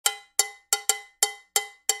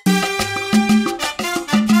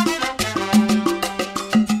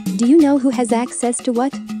Do you know who has access to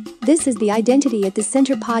what? This is the Identity at the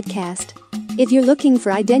Center podcast. If you're looking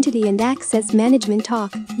for identity and access management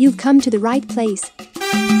talk, you've come to the right place.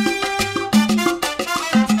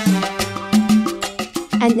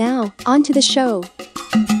 And now, on to the show.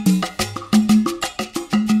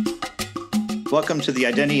 Welcome to the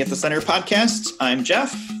Identity at the Center podcast. I'm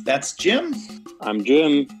Jeff. That's Jim. I'm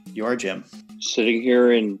Jim. You are Jim. Sitting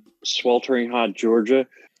here in sweltering hot Georgia.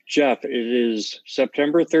 Jeff, it is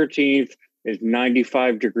September 13th. It's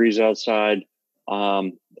 95 degrees outside.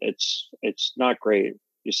 It's not great.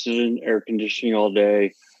 You sit in air conditioning all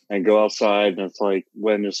day and go outside, and it's like,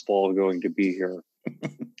 when is fall going to be here?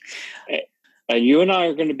 And you and I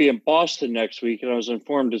are going to be in Boston next week, and I was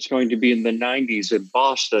informed it's going to be in the 90s in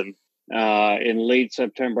Boston in late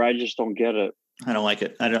September. I just don't get it. I don't like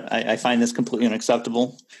it. I find this completely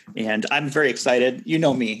unacceptable, and I'm very excited. You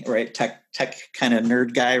know me, right? Tech kind of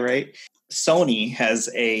nerd guy, right? Sony has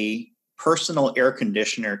a personal air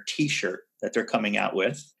conditioner T-shirt that they're coming out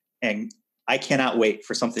with, and I cannot wait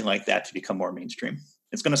for something like that to become more mainstream.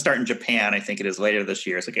 It's going to start in Japan, I think it is, later this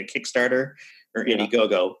year. It's like a Kickstarter or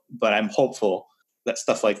Indiegogo, but I'm hopeful that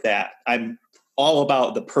stuff like that. I'm all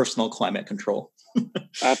about the personal climate control.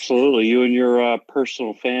 Absolutely. You and your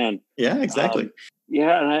personal fan. Yeah, exactly.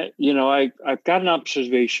 And I've got an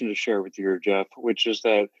observation to share with you, Jeff, which is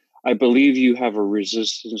that I believe you have a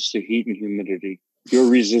resistance to heat and humidity. You're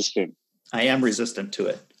resistant. I am resistant to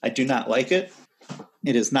it. I do not like it.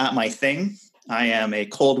 It is not my thing. I am a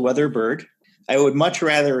cold weather bird. I would much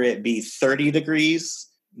rather it be 30 degrees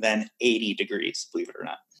than 80 degrees, believe it or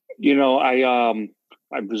not. You know,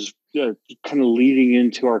 I was kind of leading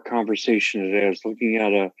into our conversation today. I was looking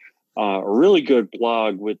at a really good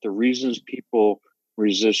blog with the reasons people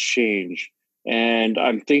resist change. And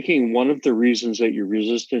I'm thinking one of the reasons that you're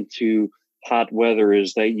resistant to hot weather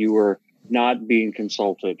is that you are not being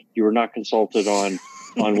consulted. You were not consulted on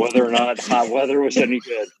whether or not hot weather was any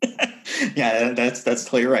good. Yeah, that's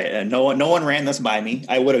totally right. And no one ran this by me.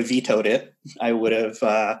 I would have vetoed it. I would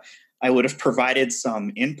have provided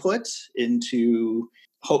some input into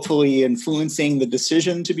hopefully influencing the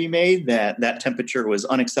decision to be made that temperature was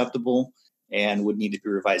unacceptable and would need to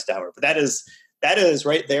be revised downward. But that is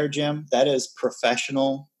right there, Jim. That is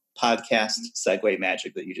professional podcast segue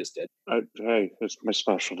magic that you just did. Hey, it's my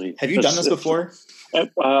specialty. Have you done this before? Yeah,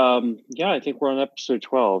 I think we're on episode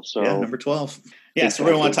 12. So yeah, number 12. Yeah, so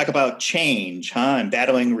we're going to want to talk about change, and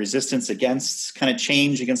battling resistance against kind of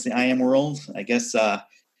change against the IAM world. I guess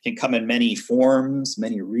can come in many forms,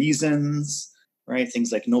 many reasons, right?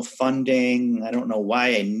 Things like no funding. I don't know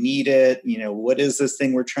why I need it. What is this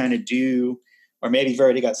thing we're trying to do? Or maybe you've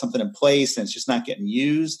already got something in place and it's just not getting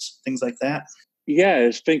used, things like that. Yeah,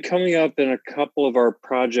 it's been coming up in a couple of our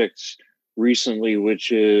projects recently,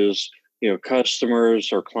 which is,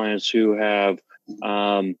 customers or clients who have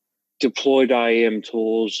deployed IAM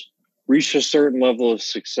tools, reached a certain level of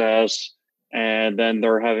success, and then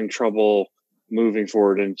they're having trouble moving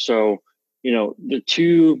forward. And so, the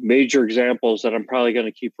two major examples that I'm probably going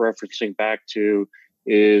to keep referencing back to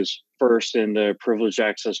is first in the privileged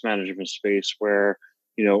access management space, where,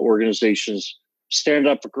 organizations stand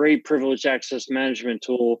up a great privileged access management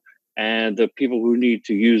tool, and the people who need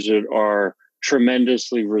to use it are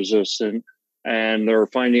tremendously resistant, and they're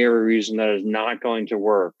finding every reason that is not going to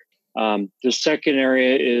work. The second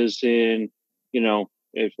area is in,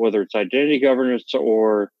 whether it's identity governance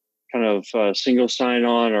or kind of single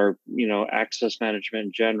sign-on or, access management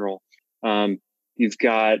in general. You've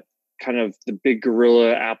got kind of the big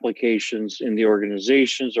guerrilla applications in the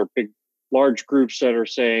organizations or big, large groups that are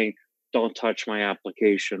saying, don't touch my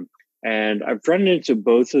application. And I've run into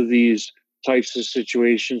both of these types of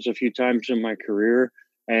situations a few times in my career.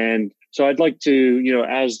 And so I'd like to,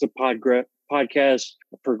 as the podcast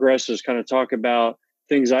progresses, kind of talk about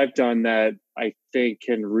things I've done that I think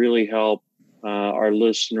can really help our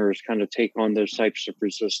listeners kind of take on those types of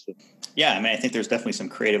resistance. Yeah, I think there's definitely some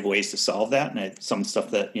creative ways to solve that. And some stuff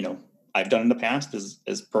that, I've done in the past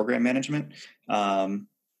as program management.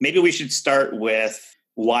 Maybe we should start with,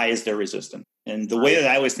 why is there resistance? And the way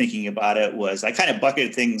that I was thinking about it was I kind of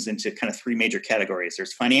bucketed things into kind of three major categories.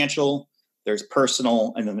 There's financial, there's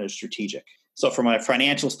personal, and then there's strategic. So from a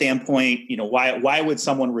financial standpoint, why would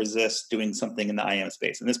someone resist doing something in the IAM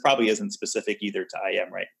space? And this probably isn't specific either to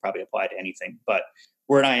IAM, right? Probably apply to anything, but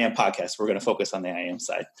we're an IAM podcast. We're going to focus on the IAM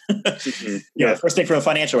side. Yeah. First thing from a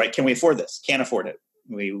financial, right? Can we afford this? Can't afford it.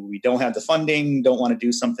 We don't have the funding, don't want to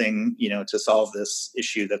do something, to solve this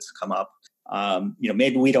issue that's come up.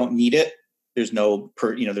 Maybe we don't need it. there's no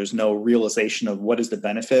realization of what is the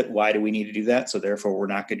benefit. Why do we need to do that? So therefore, we're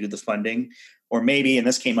not going to do the funding. Or maybe, and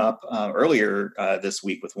this came up earlier this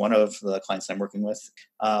week with one of the clients I'm working with.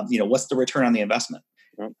 What's the return on the investment?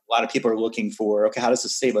 A lot of people are looking for, okay, how does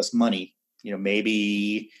this save us money?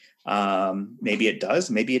 Maybe it does,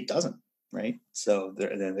 maybe it doesn't, right? So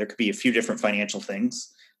there could be a few different financial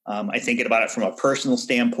things. I think about it from a personal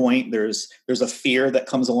standpoint. There's a fear that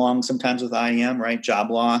comes along sometimes with IAM, right?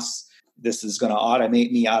 Job loss. This is going to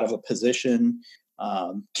automate me out of a position.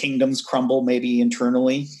 Kingdoms crumble maybe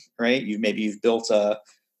internally, right? You've built a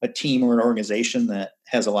team or an organization that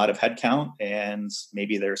has a lot of headcount, and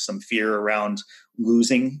maybe there's some fear around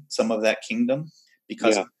losing some of that kingdom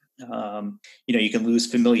because you can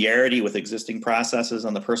lose familiarity with existing processes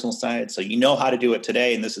on the personal side. So how to do it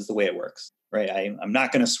today, and this is the way it works, right? I'm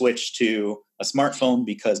not going to switch to a smartphone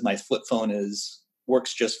because my flip phone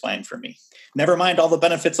works just fine for me. Never mind all the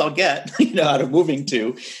benefits I'll get, out of moving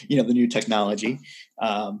to, the new technology.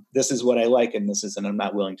 This is what I like, and I'm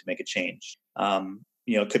not willing to make a change.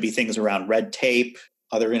 It could be things around red tape,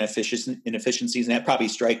 other inefficiencies, and that probably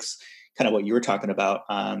strikes kind of what you were talking about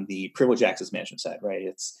on the privilege access management side, right?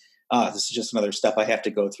 It's this is just another step I have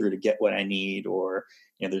to go through to get what I need, or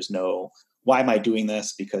there's no why am I doing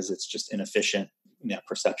this, because it's just inefficient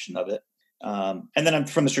perception of it. And then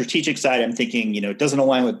from the strategic side, I'm thinking, it doesn't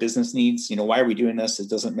align with business needs. Why are we doing this? It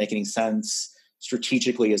doesn't make any sense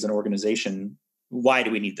strategically as an organization. Why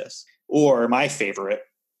do we need this? Or my favorite,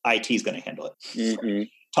 IT is going to handle it. Mm-hmm.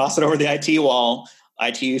 Toss it over the IT wall.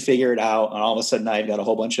 IT figure it out. And all of a sudden I've got a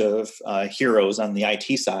whole bunch of heroes on the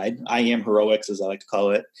IT side. IAM heroics, as I like to call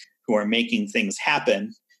it, who are making things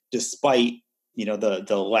happen despite,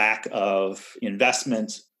 the lack of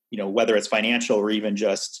investment, whether it's financial or even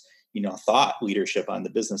just, thought leadership on the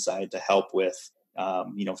business side to help with,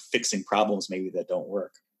 fixing problems maybe that don't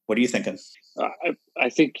work. What are you thinking? I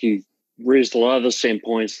think you raised a lot of the same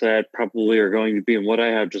points that probably are going to be in what I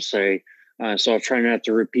have to say. So I'll try not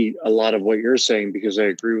to repeat a lot of what you're saying, because I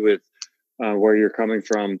agree with where you're coming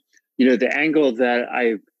from. The angle that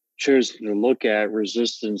I've chosen to look at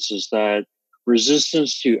resistance is that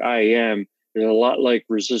resistance to IAM is a lot like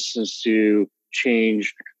resistance to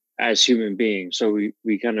change as human beings. So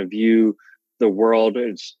we kind of view the world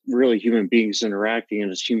as really human beings interacting,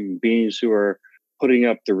 and as human beings who are putting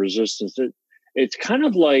up the resistance. It's kind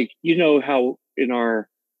of like, how in our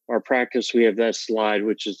practice we have that slide,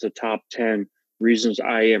 which is the top 10 reasons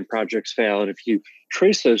IAM projects fail. And if you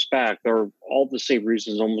trace those back, they're all the same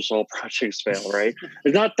reasons almost all projects fail, right?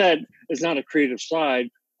 It's not that it's not a creative slide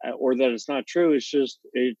or that it's not true. It's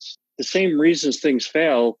the same reasons things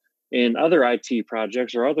fail in other IT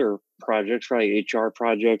projects or other projects, right? HR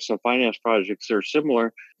projects or finance projects that are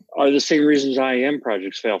similar, are the same reasons IAM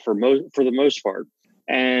projects fail for the most part.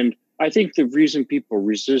 And I think the reason people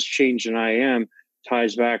resist change in IAM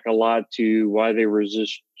ties back a lot to why they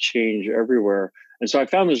resist change everywhere. And so I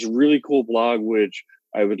found this really cool blog, which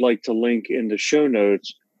I would like to link in the show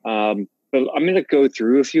notes. But I'm going to go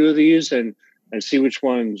through a few of these and see which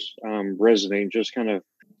ones resonate. Just kind of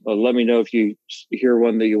let me know if you hear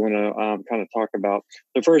one that you want to kind of talk about.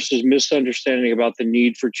 The first is misunderstanding about the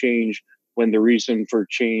need for change when the reason for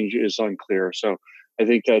change is unclear. So I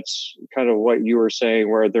think that's kind of what you were saying,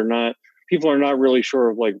 where people are not really sure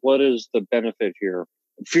of like, what is the benefit here?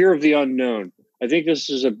 Fear of the unknown. I think this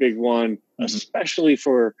is a big one, especially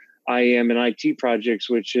for IAM and IT projects,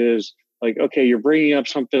 which is like, okay, you're bringing up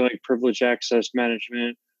something like privilege access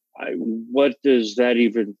management. What does that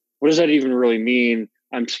even really mean?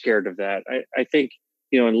 I'm scared of that. I think,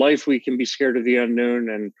 in life we can be scared of the unknown.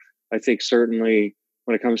 And I think certainly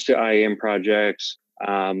when it comes to IAM projects,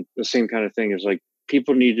 the same kind of thing is like,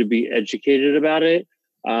 people need to be educated about it.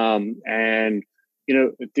 And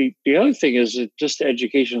the other thing is just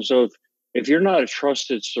education. So if you're not a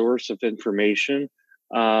trusted source of information,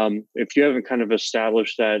 if you haven't kind of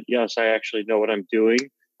established that, yes, I actually know what I'm doing,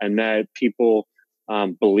 and that people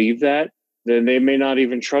believe that, then they may not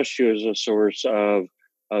even trust you as a source of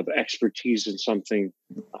expertise in something.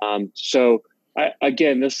 So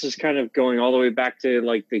again, this is kind of going all the way back to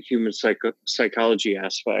like the human psychology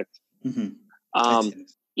aspect. Mm-hmm.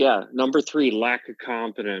 Number 3, lack of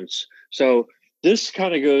confidence. So this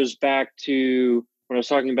kind of goes back to when I was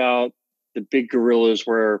talking about the big gorillas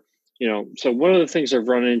where, so one of the things I've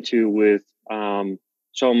run into with some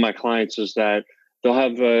of my clients is that they'll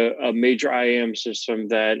have a major IAM system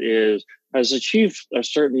that has achieved a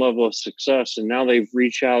certain level of success. And now they've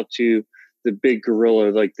reached out to the big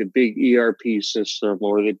gorilla, like the big ERP system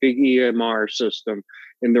or the big EMR system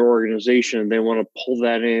in their organization. They want to pull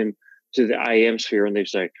that in to the IAM sphere, and they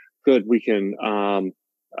say, good, we can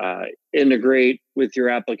integrate with your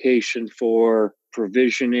application for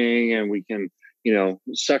provisioning, and we can,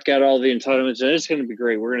 suck out all the entitlements, and it's going to be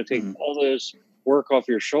great. We're going to take all this work off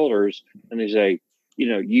your shoulders. And they say,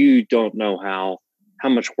 you don't know how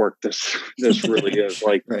much work this really is.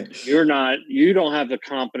 Like, right. You don't have the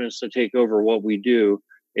competence to take over what we do.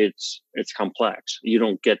 It's complex. You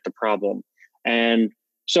don't get the problem. And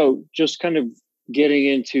so just kind of getting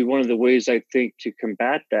into one of the ways I think to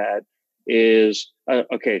combat that is,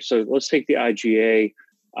 okay, so let's take the IGA,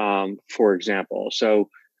 for example. So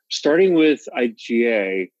starting with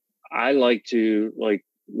IGA, I like to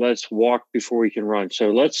let's walk before we can run.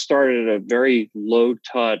 So let's start at a very low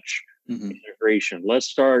touch integration. Let's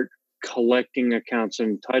start collecting accounts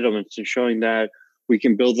and entitlements and showing that we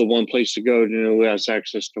can build the one place to go to know who has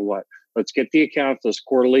access to what. Let's get the accounts, let's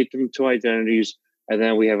correlate them to identities, and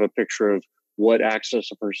then we have a picture of what access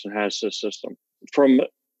a person has to the system. From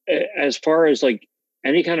as far as like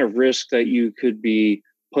any kind of risk that you could be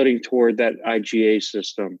putting toward that IGA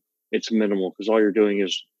system, it's minimal, because all you're doing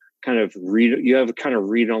is kind of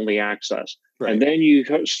read-only access. Right. And then you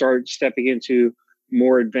start stepping into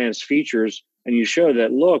more advanced features, and you show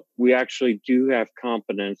that, look, we actually do have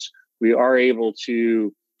competence. We are able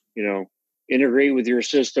to, integrate with your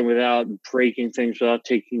system without breaking things, without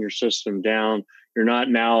taking your system down. You're not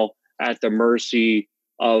now at the mercy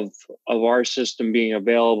of our system being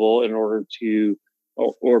available in order to,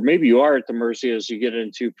 or maybe you are at the mercy as you get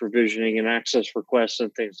into provisioning and access requests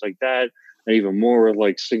and things like that, and even more with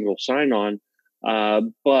like single sign-on.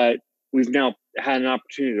 But we've now had an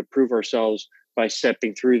opportunity to prove ourselves by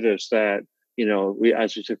stepping through this, that,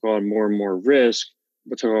 as we took on more and more risk,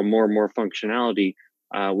 we took on more and more functionality,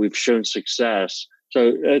 we've shown success.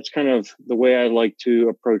 So that's kind of the way I like to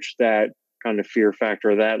approach that kind of fear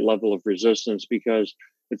factor, that level of resistance, because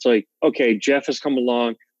it's like, okay, Jeff has come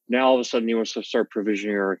along. Now all of a sudden he wants to start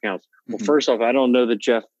provisioning our accounts. Well, first off, I don't know that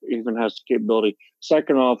Jeff even has the capability.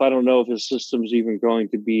 Second off, I don't know if his system's even going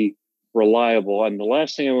to be reliable. And the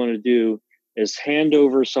last thing I want to do is hand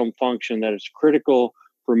over some function that is critical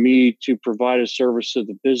for me to provide a service to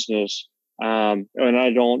the business. And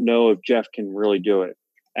I don't know if Jeff can really do it.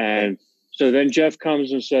 And so then Jeff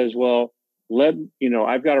comes and says, well,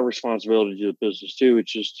 I've got a responsibility to the business too,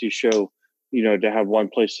 which is to show, to have one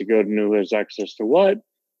place to go to know who has access to what.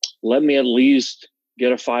 Let me at least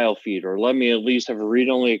get a file feed, or let me at least have a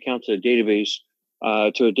read-only account to a database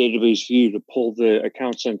view to pull the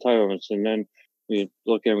accounts and entitlements. And then we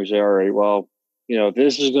look at it and we say, all right, well, if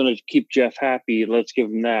this is going to keep Jeff happy, let's give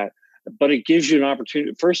him that. But it gives you an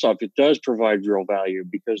opportunity. First off, it does provide real value,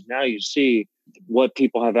 because now you see what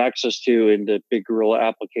people have access to in the Big Gorilla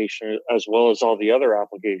application, as well as all the other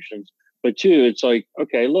applications. But two, it's like,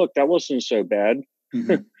 okay, look, that wasn't so bad.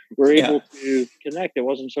 We're able to connect. It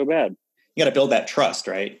wasn't so bad. You got to build that trust,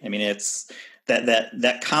 right? I mean, it's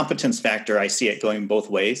that competence factor. I see it going both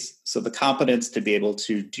ways. So the competence to be able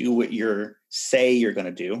to do what you're going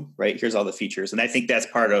to do, right? Here's all the features. And I think that's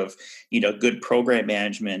part of, good program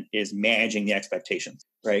management is managing the expectations,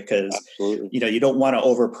 right? Because, you don't want to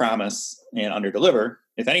overpromise and underdeliver.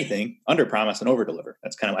 If anything, underpromise and overdeliver.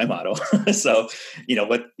 That's kind of my motto. So,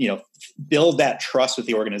 build that trust with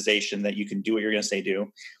the organization that you can do what you're going to say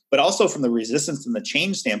do. But also from the resistance and the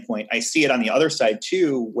change standpoint, I see it on the other side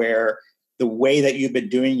too, where the way that you've been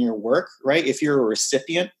doing your work, right? If you're a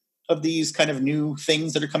recipient of these kind of new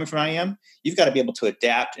things that are coming from IAM, you've got to be able to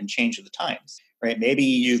adapt and change with the times, right? Maybe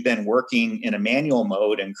you've been working in a manual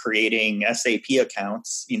mode and creating SAP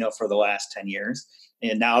accounts, for the last 10 years.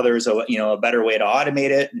 And now there's a better way to automate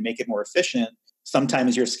it and make it more efficient.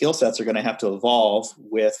 Sometimes your skill sets are going to have to evolve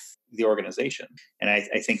with the organization. And I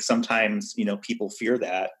think sometimes, people fear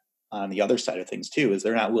that on the other side of things too, is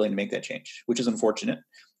they're not willing to make that change, which is unfortunate.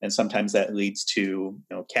 And sometimes that leads to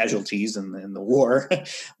casualties in the war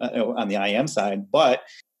on the IAM side. But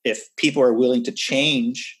if people are willing to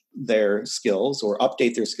change their skills or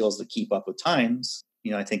update their skills to keep up with times,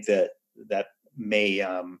 I think that may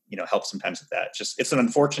help sometimes with that. Just it's an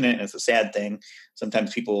unfortunate and it's a sad thing.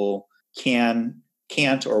 Sometimes people can't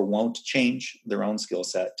or won't change their own skill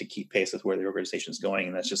set to keep pace with where the organization is going,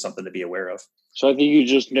 and that's just something to be aware of. So I think you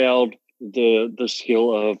just nailed the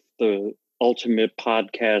skill of the ultimate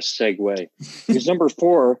podcast segue. Because number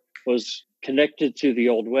 4 was connected to the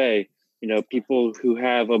old way. People who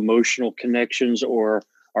have emotional connections or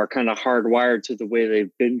are kind of hardwired to the way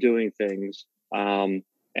they've been doing things.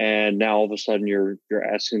 And now all of a sudden you're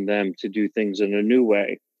asking them to do things in a new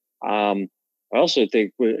way. I also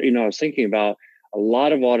think, I was thinking about a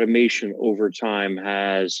lot of automation over time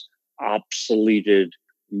has obsoleted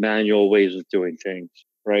manual ways of doing things.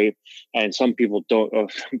 right? And some people don't.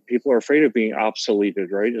 People are afraid of being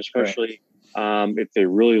obsoleted, right? Especially if they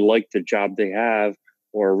really like the job they have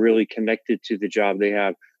or really connected to the job they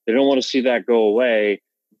have. They don't want to see that go away.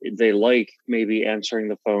 They like maybe answering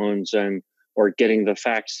the phones and or getting the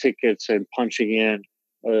fax tickets and punching in,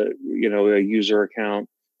 a user account.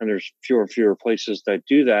 And there's fewer and fewer places that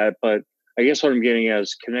do that. But I guess what I'm getting at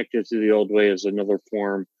is connected to the old way is another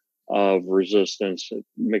form of resistance. It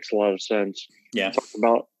makes a lot of sense. Yeah. Talk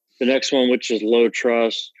about the next one, which is low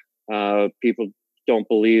trust. People don't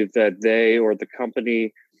believe that they or the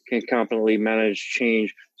company can competently manage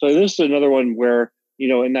change. So this is another one where,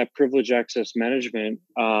 in that privilege access management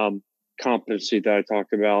competency that I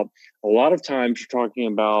talked about, a lot of times you're talking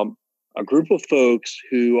about a group of folks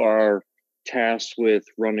who are tasked with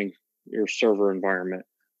running your server environment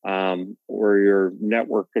or your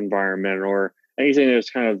network environment or anything that's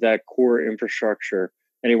kind of that core infrastructure,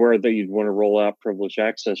 anywhere that you'd want to roll out privileged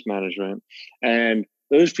access management. And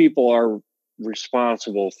those people are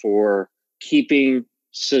responsible for keeping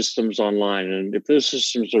systems online. And if those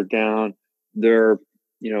systems are down, they're,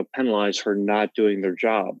 penalized for not doing their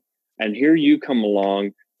job. And here you come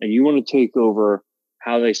along and you want to take over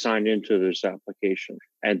how they signed into this application.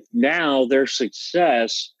 And now their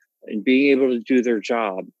success in being able to do their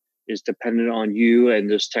job is dependent on you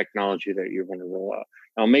and this technology that you want to roll out.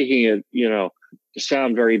 Now, making it,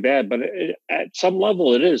 sound very bad, but at some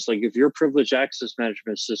level it is. Like if your privileged access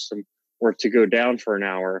management system were to go down for an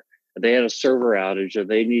hour, they had a server outage or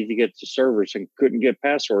they need to get to servers and couldn't get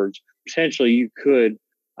passwords, potentially you could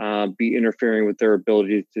be interfering with their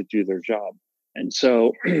ability to do their job. And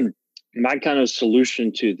so my kind of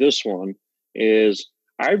solution to this one is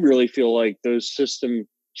I really feel like those system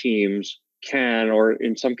teams can, or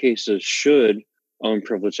in some cases should, own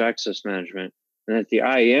privileged access management, and that the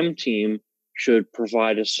IAM team should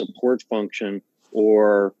provide a support function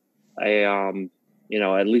or a,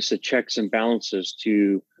 at least a checks and balances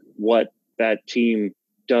to what that team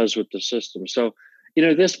does with the system. So,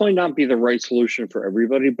 this might not be the right solution for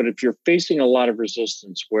everybody, but if you're facing a lot of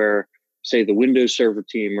resistance where, say, the Windows server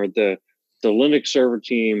team or the Linux server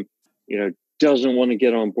team, doesn't want to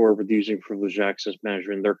get on board with using privileged access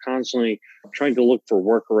management. They're constantly trying to look for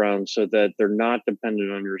workarounds so that they're not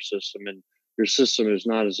dependent on your system and your system is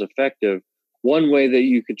not as effective. One way that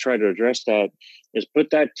you could try to address that is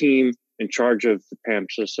put that team in charge of the PAM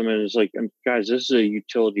system. And it's like, guys, this is a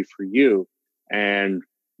utility for you. And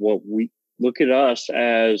what we look at us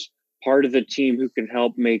as part of the team who can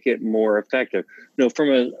help make it more effective.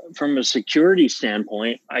 From a security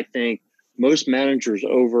standpoint, I think most managers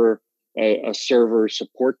over a server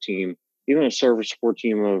support team, even a server support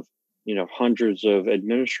team of hundreds of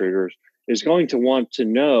administrators, is going to want to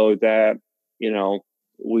know that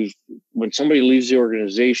when somebody leaves the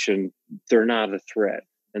organization, they're not a threat,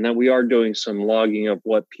 and that we are doing some logging of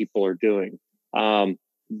what people are doing.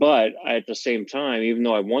 But at the same time, even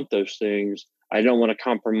though I want those things, I don't want to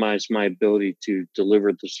compromise my ability to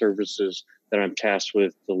deliver the services that I'm tasked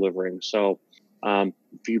with delivering. So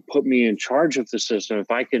if you put me in charge of the system,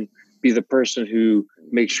 if I can be the person who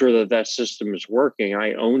makes sure that that system is working,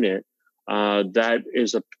 I own it, that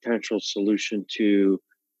is a potential solution to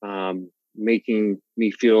making me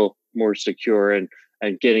feel more secure and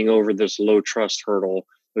getting over this low trust hurdle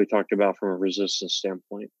that we talked about from a resistance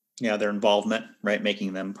standpoint. Yeah, their involvement, right?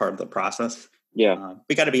 Making them part of the process. Yeah.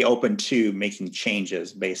 We got to be open to making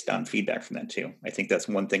changes based on feedback from them too. I think that's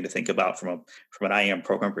one thing to think about from an IAM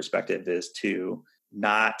program perspective, is to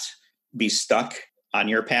not be stuck on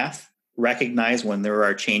your path. Recognize when there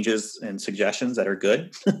are changes and suggestions that are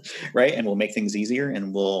good, right? And will make things easier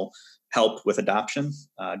and will help with adoption.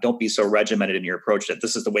 Don't be so regimented in your approach that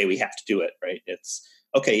this is the way we have to do it, right? It's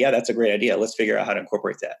okay. Yeah, that's a great idea. Let's figure out how to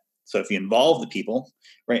incorporate that. So if you involve the people,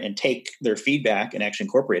 right, and take their feedback and actually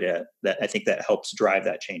incorporate it, that I think that helps drive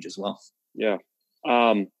that change as well. Yeah.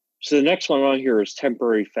 So the next one on here is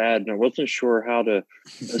temporary fad, and I wasn't sure how to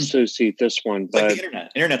associate this one. But like the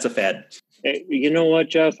internet. Internet's a fad. You know what,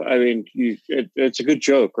 Jeff? I mean, it's a good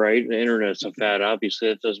joke, right? The internet's a fad. Obviously,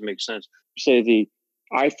 that doesn't make sense. You say the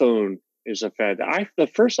iPhone is a fad. The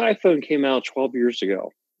first iPhone came out 12 years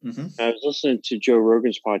ago. Mm-hmm. I was listening to Joe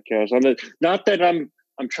Rogan's podcast. Not that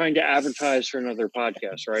I'm trying to advertise for another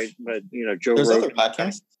podcast, right? But Joe There's Rogan, other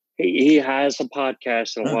podcasts. He has a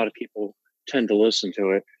podcast, and a lot of people tend to listen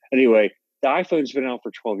to it. Anyway, the iPhone's been out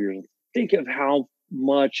for 12 years. Think of how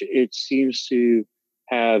much it seems to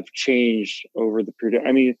have changed over the period.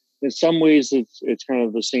 I mean, in some ways it's kind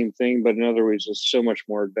of the same thing, but in other ways it's so much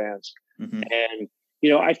more advanced. Mm-hmm. And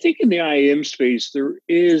I think in the IAM space there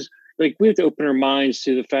is, like, we have to open our minds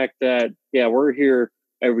to the fact that we're here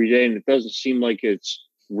every day, and it doesn't seem like it's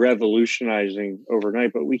revolutionizing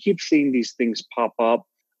overnight, but we keep seeing these things pop up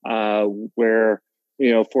where,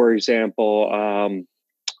 for example,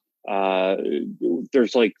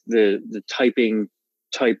 there's like the typing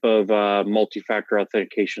type of multi-factor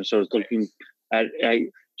authentication. So it's looking at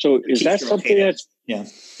so is that something that's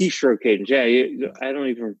keystroke cadence? Yeah,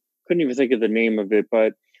 couldn't even think of the name of it,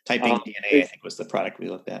 but typing DNA, I think, was the product we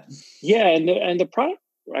looked at. Yeah, and the product.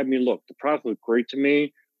 I mean, look, the product looked great to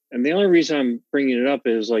me, and the only reason I'm bringing it up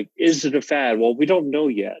is like, is it a fad? Well, we don't know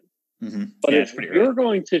yet. Mm-hmm. But if you're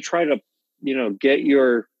going to try to, get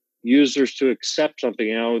your users to accept something,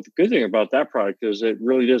 the good thing about that product is it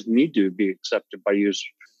really doesn't need to be accepted by users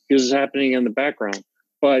because it's happening in the background.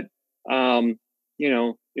 But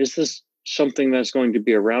is this something that's going to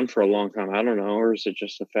be around for a long time? I don't know, or is it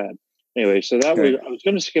just a fad? Anyway, so I was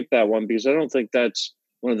going to skip that one because I don't think that's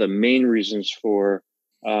one of the main reasons for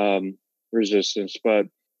resistance. But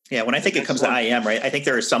yeah, when I think it comes to IAM, right, I think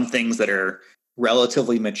there are some things that are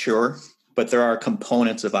relatively mature, but there are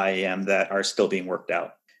components of IAM that are still being worked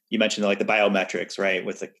out. You mentioned like the biometrics, right,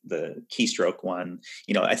 with the keystroke one.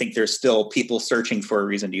 I think there's still people searching for a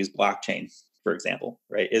reason to use blockchain, for example,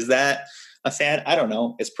 right? Is that a fad? I don't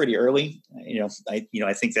know. It's pretty early.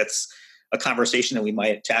 I think that's a conversation that we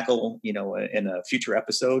might tackle, in a future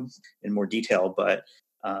episode in more detail. But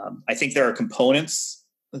I think there are components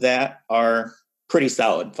that are pretty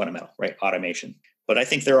solid, fundamental, right? Automation. But I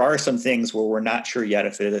think there are some things where we're not sure yet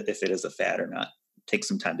if it is a fad or not. Take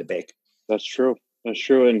some time to bake. That's true.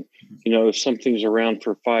 And, if something's around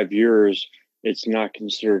for 5 years, it's not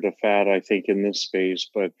considered a fad, I think, in this space.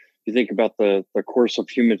 But you think about the course of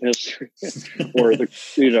human history or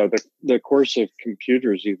the course of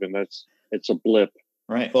computers, even it's a blip.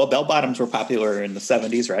 Right. Well, bell bottoms were popular in the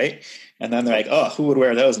 70s, right? And then they're like, oh, who would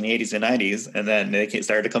wear those in the 80s and 90s? And then they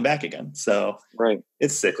started to come back again. So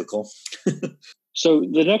it's cyclical. So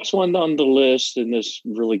the next one on the list in this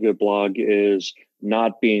really good blog is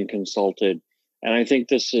not being consulted. And I think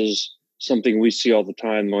this is something we see all the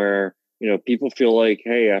time where, people feel like,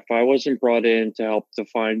 hey, if I wasn't brought in to help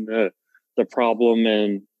define the problem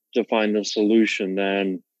and define the solution,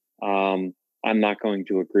 then I'm not going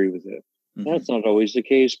to agree with it. Mm-hmm. That's not always the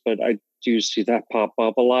case, but I do see that pop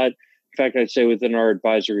up a lot. In fact, I'd say within our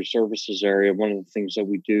advisory services area, one of the things that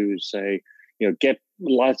we do is say, get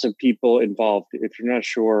lots of people involved. If you're not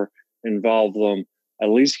sure, involve them, at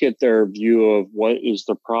least get their view of what is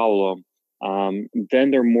the problem.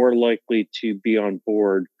 Then they're more likely to be on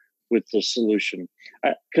board with the solution.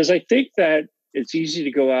 Because I think that it's easy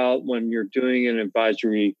to go out when you're doing an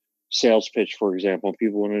advisory sales pitch, for example.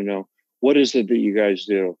 People want to know, what is it that you guys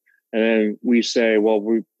do? And then we say, well,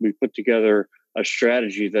 we put together a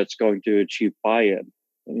strategy that's going to achieve buy-in.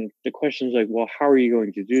 And the question is like, well, how are you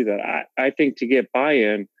going to do that? I think to get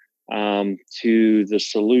buy-in to the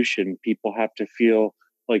solution, people have to feel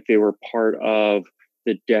like they were part of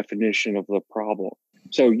the definition of the problem.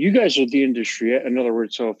 So you guys are the industry. In other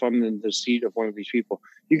words, so if I'm in the seat of one of these people,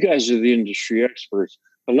 you guys are the industry experts.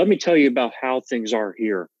 But let me tell you about how things are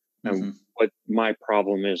here and what my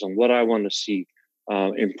problem is and what I want to see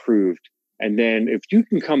improved. And then if you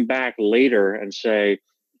can come back later and say,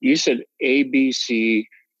 you said A, B, C,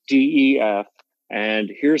 D, E, F, and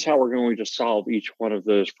here's how we're going to solve each one of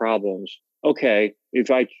those problems. Okay, if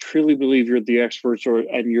I truly believe you're the experts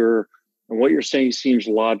and what you're saying seems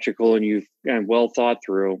logical and well thought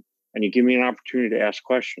through, and you give me an opportunity to ask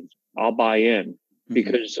questions, I'll buy in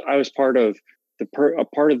because I was part of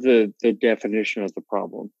the definition of the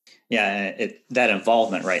problem. Yeah, that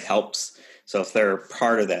involvement, right, helps. So if they're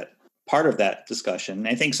part of that discussion,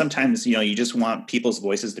 I think sometimes you just want people's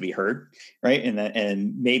voices to be heard, right?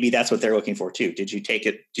 And maybe that's what they're looking for too. Did you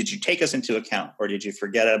take us into account, or did you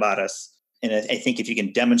forget about us? And I think if you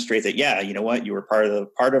can demonstrate that, yeah, you know what, you were part of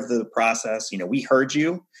the process. We heard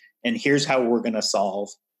you, and here's how we're going to solve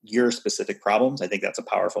your specific problems. I think that's a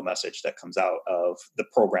powerful message that comes out of the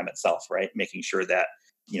program itself, right? Making sure that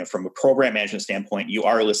from a program management standpoint, you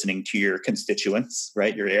are listening to your constituents,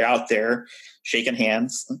 right? You're out there shaking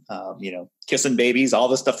hands, kissing babies, all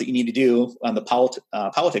the stuff that you need to do on the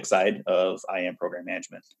politics side of IAM program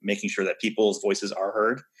management, making sure that people's voices are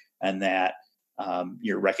heard and that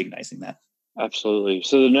you're recognizing that. Absolutely.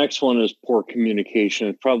 So the next one is poor communication.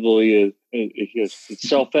 It probably it's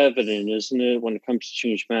self-evident, isn't it? When it comes to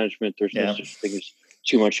change management, there's no such thing as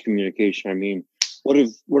too much communication. I mean, what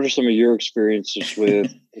are some of your experiences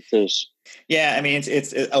with this? Yeah, I mean,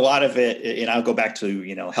 it's a lot of it, and I'll go back to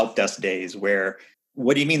help desk days where,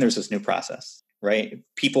 what do you mean there's this new process, right?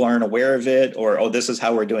 People aren't aware of it, or this is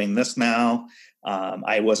how we're doing this now.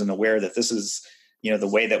 I wasn't aware that this is the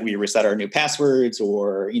way that we reset our new passwords,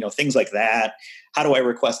 or, things like that. How do I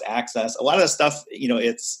request access? A lot of that stuff,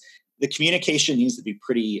 it's the communication needs to be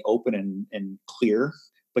pretty open and clear,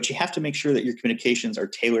 but you have to make sure that your communications are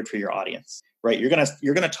tailored for your audience, right? You're going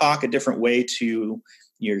to talk a different way to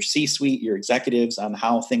your C-suite, your executives, on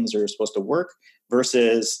how things are supposed to work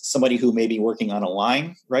versus somebody who may be working on a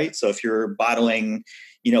line, right? So if you're bottling,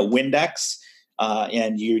 Windex,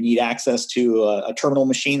 and you need access to a terminal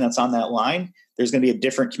machine that's on that line, there's going to be a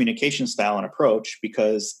different communication style and approach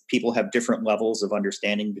because people have different levels of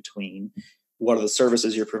understanding between what are the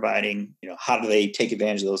services you're providing, how do they take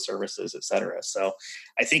advantage of those services, et cetera. So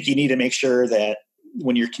I think you need to make sure that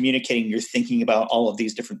when you're communicating, you're thinking about all of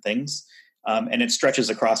these different things, and it stretches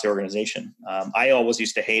across the organization. I always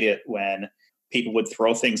used to hate it when people would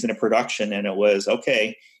throw things into production and it was,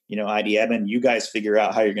 okay, ID admin, you guys figure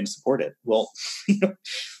out how you're going to support it. Well,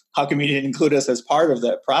 how come you didn't include us as part of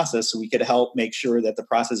that process so we could help make sure that the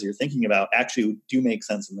process you're thinking about actually do make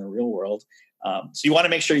sense in the real world? So you want to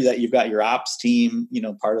make sure that you've got your ops team,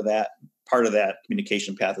 part of that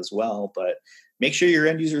communication path as well, but make sure your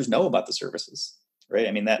end users know about the services, right?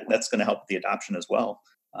 I mean, that's going to help the adoption as well.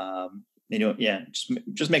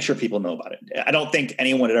 Just make sure people know about it. I don't think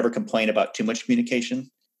anyone would ever complain about too much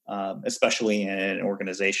communication, especially in an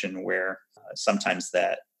organization where sometimes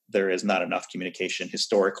that there is not enough communication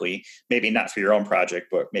historically, maybe not for your own project,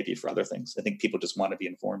 but maybe for other things. I think people just want to be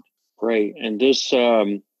informed. Right. And this,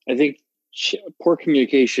 I think poor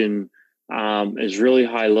communication is really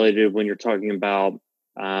highlighted when you're talking about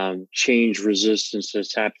change resistance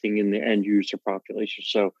that's happening in the end user population.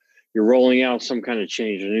 So you're rolling out some kind of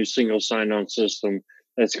change, a new single sign-on system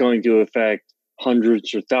that's going to affect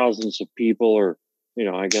hundreds or thousands of people, or,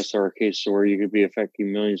 I guess there are cases where you could be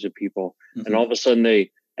affecting millions of people. Mm-hmm. And all of a sudden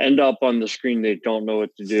they end up on the screen, they don't know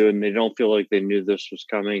what to do, and they don't feel like they knew this was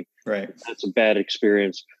coming. Right. That's a bad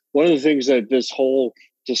experience. One of the things that this whole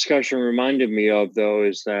discussion reminded me of, though,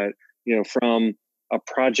 is that, from a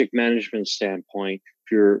project management standpoint,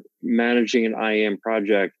 if you're managing an IAM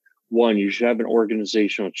project, one, you should have an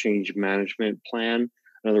organizational change management plan.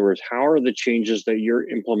 In other words, how are the changes that you're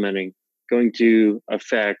implementing going to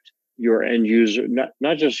affect your end user,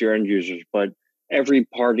 not just your end users, but every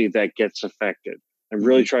party that gets affected? And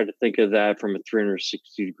really try to think of that from a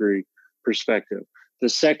 360-degree perspective. The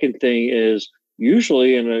second thing is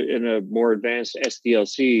usually in a more advanced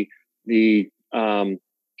SDLC, the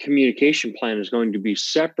communication plan is going to be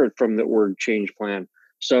separate from the org change plan.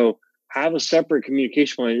 So have a separate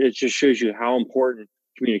communication plan. It just shows you how important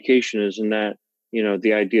communication is, and that,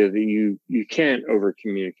 the idea that you can't over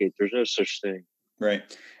communicate. There's no such thing. Right.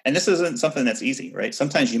 And this isn't something that's easy, right?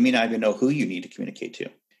 Sometimes you may not even know who you need to communicate to.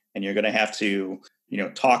 And you're going to have to,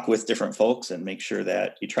 talk with different folks and make sure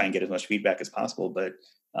that you try and get as much feedback as possible. But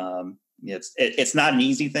it's not an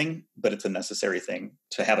easy thing, but it's a necessary thing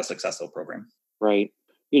to have a successful program. Right.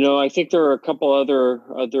 I think there are a couple other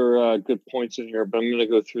good points in here, but I'm going to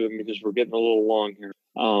go through them because we're getting a little long here.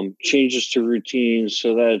 Changes to routines.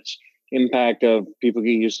 So that's impact of people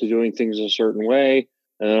getting used to doing things a certain way.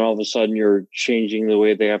 And then all of a sudden you're changing the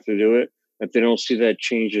way they have to do it. If they don't see that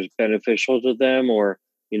change as beneficial to them, or,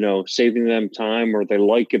 saving them time, or they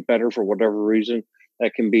like it better for whatever reason,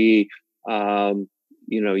 that can be,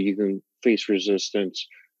 you can face resistance,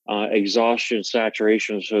 exhaustion,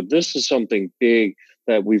 saturation. So this is something big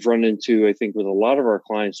that we've run into, I think, with a lot of our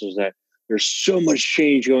clients, is that there's so much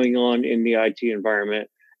change going on in the IT environment,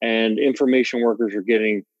 and information workers are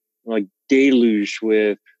getting like deluged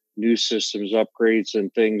with new systems upgrades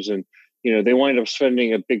and things. And, they wind up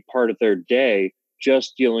spending a big part of their day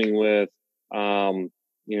just dealing with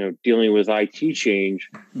IT change.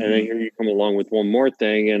 Mm-hmm. And then here you come along with one more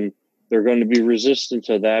thing, and they're going to be resistant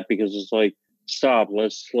to that because it's like, stop,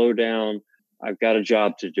 let's slow down. I've got a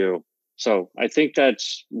job to do. So I think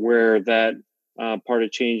that's where that part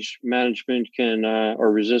of change management can,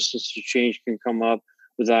 or resistance to change, can come up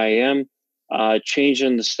with IAM. Change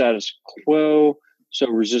in the status quo. So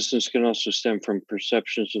resistance can also stem from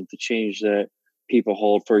perceptions of the change that people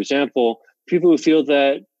hold. For example, people who feel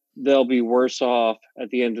that they'll be worse off at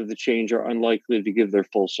the end of the change are unlikely to give their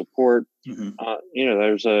full support. Mm-hmm.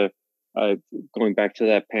 There's going back to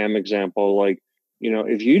that Pam example, like,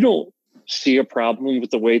 if you don't see a problem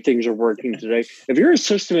with the way things are working today, if you're a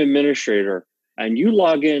system administrator and you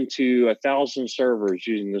log into 1,000 servers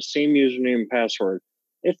using the same username and password,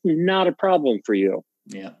 it's not a problem for you.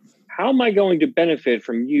 Yeah. How am I going to benefit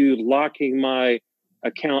from you locking my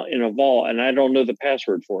account in a vault and I don't know the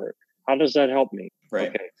password for it? How does that help me? Right.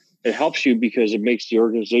 Okay. It helps you because it makes the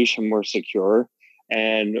organization more secure,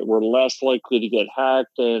 and we're less likely to get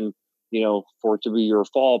hacked and, for it to be your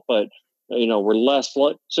fault. But we're less,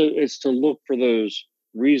 so it's to look for those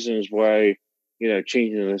reasons why,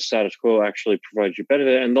 changing the status quo actually provides you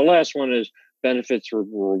benefit. And the last one is benefits or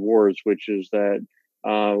rewards, which is that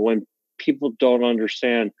when people don't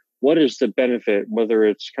understand what is the benefit, whether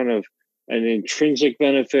it's kind of an intrinsic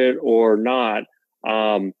benefit or not,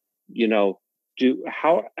 how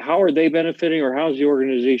are they benefiting, or how's the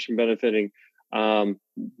organization benefiting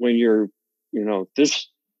when you're, this,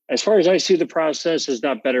 as far as I see, the process is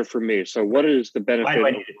not better for me. So what is the benefit?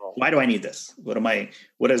 Why do I need this? Why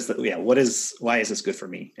is this good for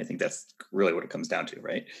me? I think that's really what it comes down to,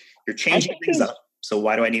 right? You're changing things up. So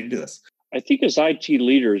why do I need to do this? I think as IT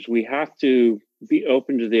leaders, we have to be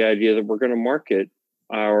open to the idea that we're going to market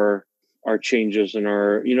our changes and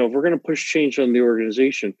if we're going to push change on the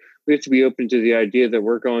organization, we have to be open to the idea that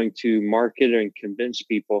we're going to market and convince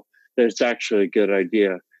people that it's actually a good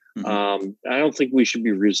idea. Mm-hmm. I don't think we should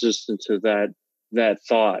be resistant to that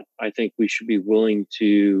thought. I think we should be willing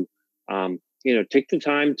to, take the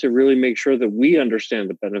time to really make sure that we understand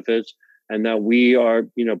the benefits and that we are,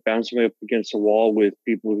 bouncing up against a wall with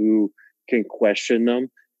people who can question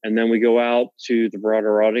them. And then we go out to the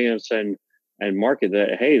broader audience and market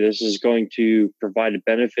that, hey, this is going to provide a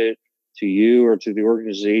benefit to you or to the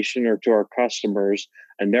organization or to our customers.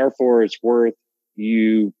 And therefore it's worth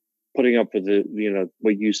you putting up with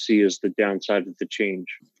what you see as the downside of the change.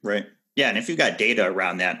 Right. Yeah. And if you've got data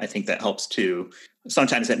around that, I think that helps too.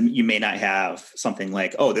 Sometimes that you may not have something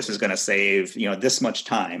like, oh, this is going to save, this much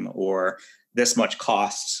time or this much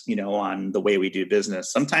costs, on the way we do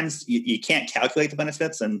business. Sometimes you can't calculate the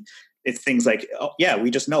benefits, and it's things like, oh yeah, we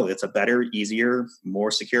just know it's a better, easier,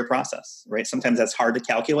 more secure process, right? Sometimes that's hard to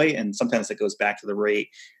calculate. And sometimes it goes back to the rate,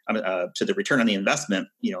 to the return on the investment,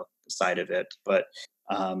 side of it. But,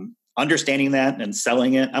 understanding that and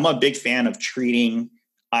selling it. I'm a big fan of treating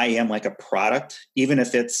IAM like a product, even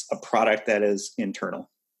if it's a product that is internal,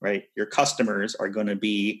 right? Your customers are going to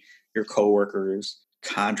be your coworkers,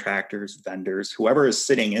 contractors, vendors, whoever is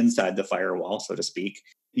sitting inside the firewall, so to speak,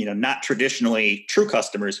 not traditionally true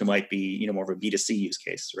customers who might be, more of a B2C use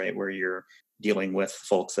case, right? Where you're dealing with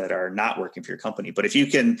folks that are not working for your company. But if you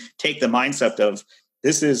can take the mindset of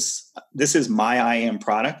this is my IAM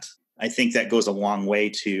product, I think that goes a long way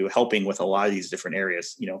to helping with a lot of these different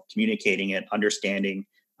areas, communicating it, understanding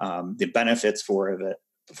the benefits for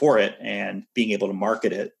it, and being able to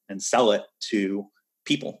market it and sell it to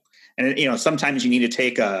people. And, sometimes you need to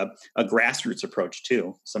take a grassroots approach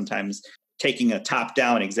too. Sometimes taking a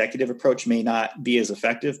top-down executive approach may not be as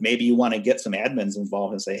effective. Maybe you want to get some admins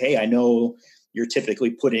involved and say, hey, I know you're typically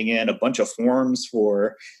putting in a bunch of forms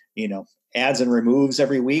for, adds and removes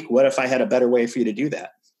every week. What if I had a better way for you to do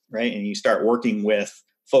that? Right. And you start working with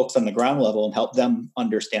folks on the ground level and help them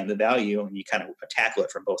understand the value, and you kind of tackle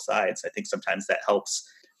it from both sides. I think sometimes that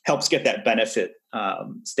helps get that benefit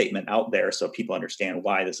statement out there so people understand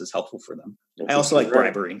why this is helpful for them. I also like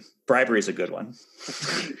bribery. Bribery is a good one.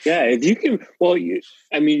 Yeah. If you can,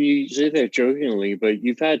 you say that jokingly, but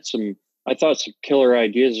you've had some killer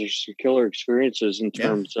ideas or some killer experiences in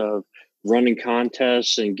terms of running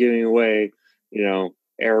contests and giving away,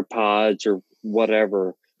 AirPods or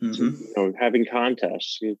whatever. Mm-hmm. Having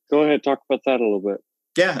contests. Go ahead, talk about that a little bit.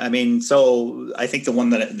 Yeah, so I think the one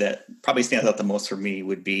that probably stands out the most for me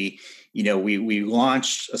would be, we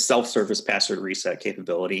launched a self-service password reset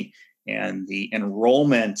capability, and the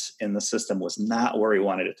enrollment in the system was not where we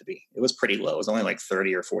wanted it to be. It was pretty low. It was only like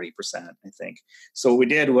 30 or 40%, I think. So what we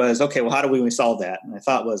did was, okay, well, how do we solve that? And I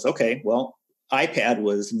thought was, okay, well, iPad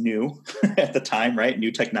was new at the time, right?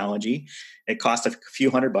 New technology. It cost a few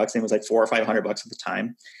 $100. I think it was like $400 or $500 at the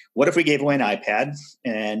time. What if we gave away an iPad,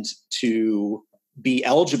 and to be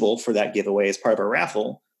eligible for that giveaway as part of our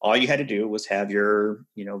raffle, all you had to do was have your,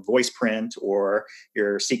 voice print or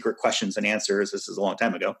your secret questions and answers. This is a long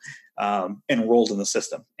time ago, enrolled in the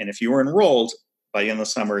system. And if you were enrolled, by the end of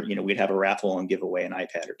the summer, we'd have a raffle and give away an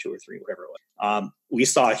iPad or 2 or 3, whatever it was. We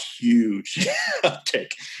saw a huge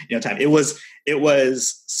uptick, time. It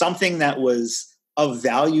was something that was of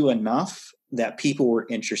value enough that people were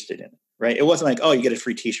interested in it, right? It wasn't like, oh, you get a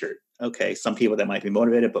free t-shirt. Okay. Some people that might be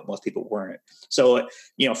motivated, but most people weren't. So,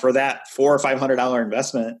 for that $400 or $500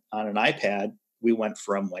 investment on an iPad, we went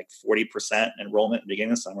from like 40% enrollment at the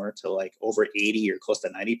beginning of the summer to like over 80 or close to 90%.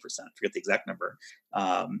 I forget the exact number.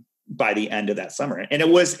 By the end of that summer. And it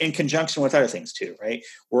was in conjunction with other things too, right?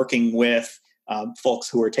 Working with folks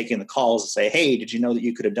who are taking the calls to say, hey, did you know that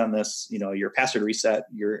you could have done this, your password reset,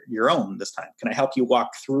 your own this time? Can I help you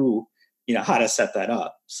walk through, how to set that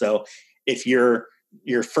up? So if you're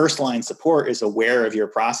your first line support is aware of your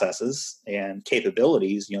processes and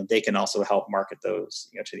capabilities, they can also help market those,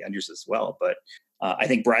 to the end users as well. But I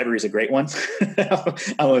think bribery is a great one.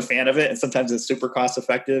 I'm a fan of it, and sometimes it's super cost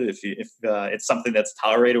effective if it's something that's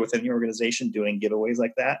tolerated within the organization. Doing giveaways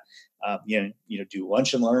like that, do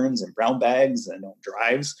lunch and learns and brown bags and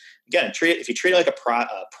drives. Again, if you treat it like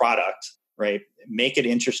a product, right? Make it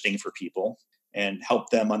interesting for people and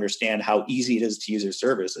help them understand how easy it is to use your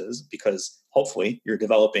services, because hopefully you're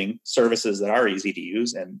developing services that are easy to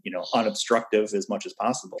use and, unobstructive as much as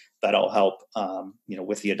possible. That'll help,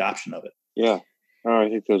 with the adoption of it. Yeah. I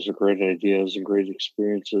think those are great ideas and great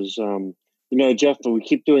experiences. Jeff, if we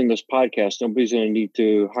keep doing this podcast, nobody's going to need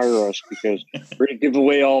to hire us because we're going to give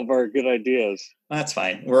away all of our good ideas. That's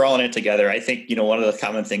fine. We're all in it together. I think, one of the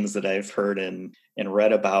common things that I've heard and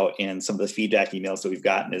read about in some of the feedback emails that we've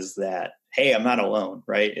gotten is that, hey, I'm not alone,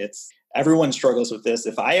 right? Everyone struggles with this.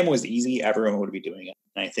 If IAM was easy, everyone would be doing it.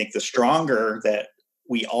 And I think the stronger that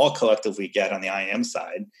we all collectively get on the IAM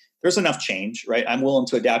side, there's enough change, right? I'm willing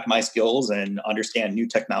to adapt my skills and understand new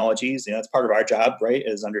technologies. That's part of our job, right?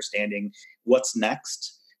 Is understanding what's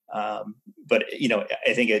next. But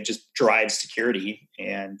I think it just drives security,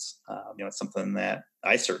 and it's something that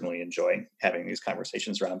I certainly enjoy having these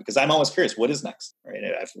conversations around, because I'm always curious, what is next, right?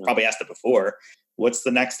 I've probably asked it before. What's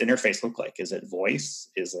the next interface look like? Is it voice?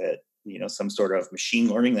 Is it some sort of machine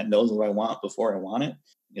learning that knows what I want before I want it?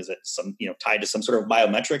 Is it some tied to some sort of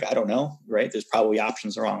biometric? I don't know, right? There's probably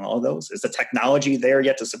options around all of those. Is the technology there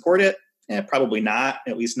yet to support it? Probably not.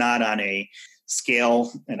 At least not on a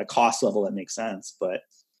scale and a cost level that makes sense. But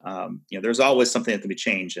there's always something that can be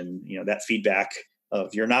changed, and that feedback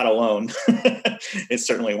of you're not alone is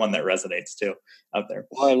certainly one that resonates too out there.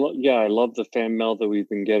 Well, I love the fan mail that we've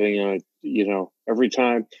been getting. Every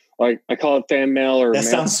time I call it fan mail, or that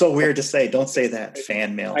sounds so weird to say. Don't say that.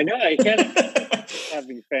 Fan mail. I know I can't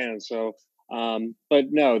having fans. So, but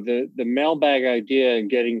no, the mailbag idea and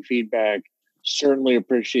getting feedback certainly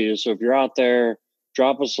appreciated. So if you're out there,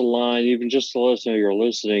 drop us a line, even just to let us know you're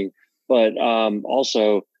listening. But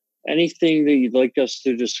also, anything that you'd like us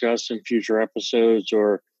to discuss in future episodes,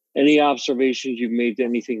 or any observations you've made to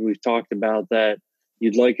anything we've talked about that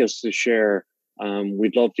you'd like us to share,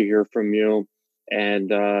 we'd love to hear from you.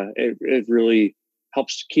 And it really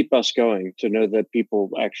helps keep us going to know that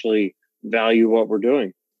people actually value what we're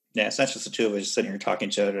doing. Yeah, it's not just the two of us sitting here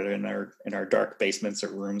talking to each other in our dark basements or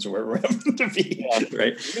rooms or wherever we happen to be,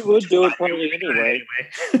 right? We would do it probably anyway.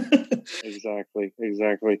 Exactly.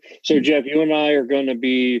 So, Jeff, you and I are going to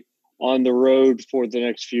be on the road for the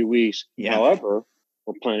next few weeks. Yeah. However,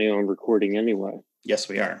 we're planning on recording anyway. Yes,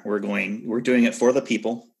 we are. We're doing it for the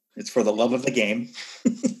people. It's for the love of the game.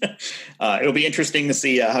 It'll be interesting to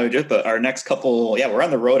see how we do it. But our next couple, we're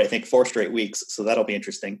on the road, I think 4 straight weeks. So that'll be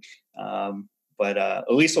interesting. But at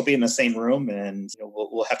least we'll be in the same room, and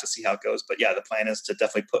we'll have to see how it goes. But the plan is to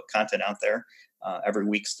definitely put content out there every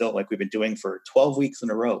week still, like we've been doing for 12 weeks in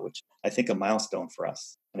a row, which I think a milestone for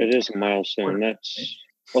us. It is a milestone.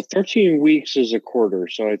 13 weeks is a quarter.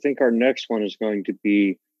 So I think our next one is going to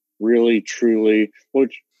be really, truly,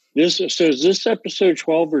 is this episode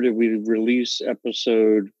 12, or did we release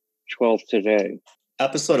episode 12 today?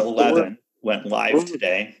 Episode 11 went live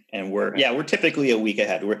today, and we're typically a week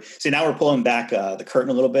ahead. Now we're pulling back the curtain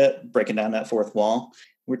a little bit, breaking down that fourth wall.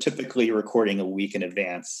 We're typically recording a week in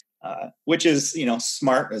advance, which is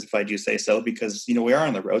smart, as if I do say so, because we are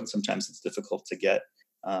on the road. Sometimes it's difficult to get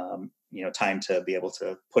time to be able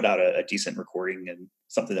to put out a decent recording and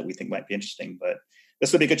something that we think might be interesting. But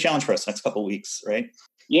this will be a good challenge for us next couple of weeks, right?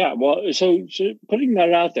 Yeah. Well, so putting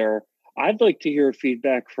that out there, I'd like to hear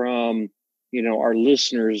feedback from our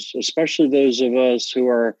listeners, especially those of us who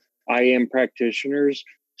are IAM practitioners,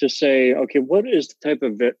 to say, okay, what is the type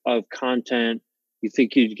of content you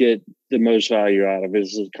think you'd get the most value out of?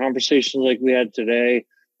 Is it conversations like we had today,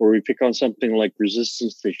 where we pick on something like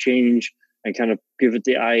resistance to change and kind of give it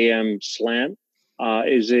the IAM slant?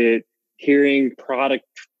 Is it hearing product,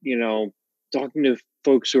 talking to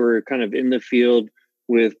folks who are kind of in the field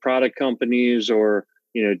with product companies, or,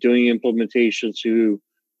 doing implementations who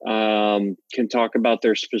can talk about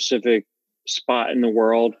their specific spot in the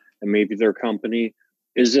world and maybe their company?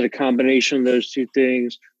 Is it a combination of those two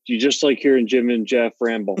things? Do you just like hearing Jim and Jeff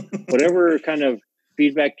ramble? Whatever kind of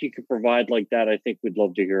feedback you could provide like that, I think we'd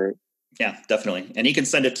love to hear it. Yeah, definitely. And you can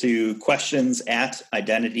send it to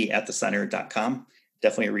questions@identityatthecenter.com.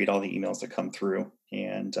 Definitely read all the emails that come through,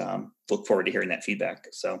 and look forward to hearing that feedback.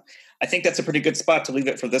 So I think that's a pretty good spot to leave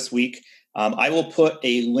it for this week. I will put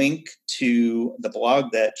a link to the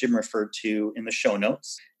blog that Jim referred to in the show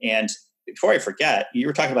notes. And before I forget, you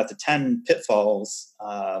were talking about the 10 pitfalls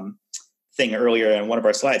thing earlier on one of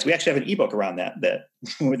our slides. We actually have an ebook around that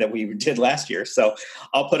that we did last year. So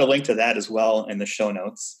I'll put a link to that as well in the show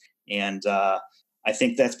notes. And I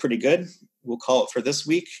think that's pretty good. We'll call it for this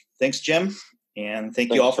week. Thanks, Jim. And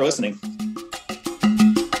thank you all for listening.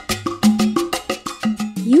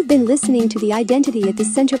 You've been listening to the Identity at the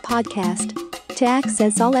Center podcast. To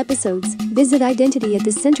access all episodes, visit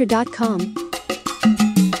identityatthecenter.com.